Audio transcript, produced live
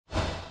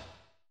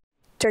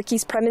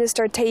Turkey's Prime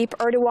Minister Tayyip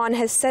Erdogan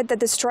has said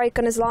that the strike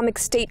on Islamic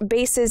State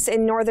bases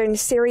in northern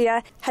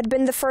Syria had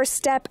been the first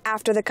step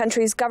after the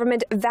country's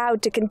government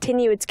vowed to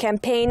continue its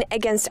campaign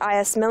against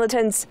IS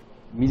militants.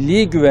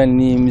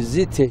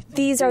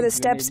 These are the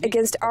steps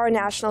against our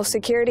national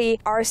security.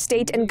 Our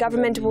state and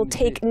government will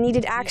take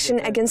needed action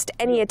against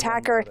any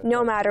attacker,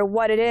 no matter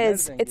what it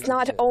is. It's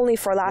not only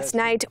for last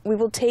night. We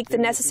will take the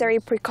necessary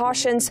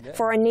precautions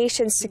for our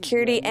nation's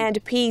security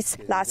and peace.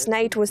 Last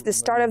night was the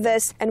start of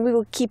this, and we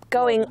will keep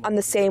going on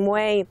the same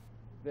way.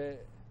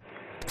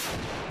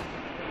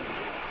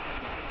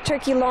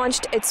 Turkey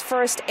launched its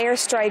first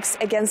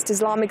airstrikes against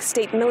Islamic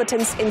State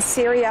militants in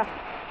Syria.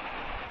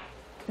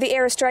 The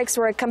airstrikes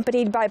were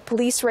accompanied by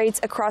police raids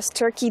across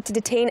Turkey to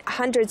detain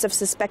hundreds of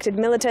suspected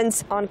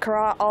militants.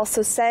 Ankara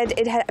also said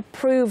it had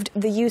approved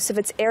the use of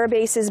its air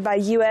bases by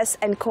U.S.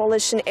 and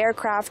coalition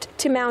aircraft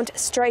to mount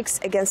strikes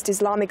against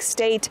Islamic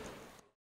State.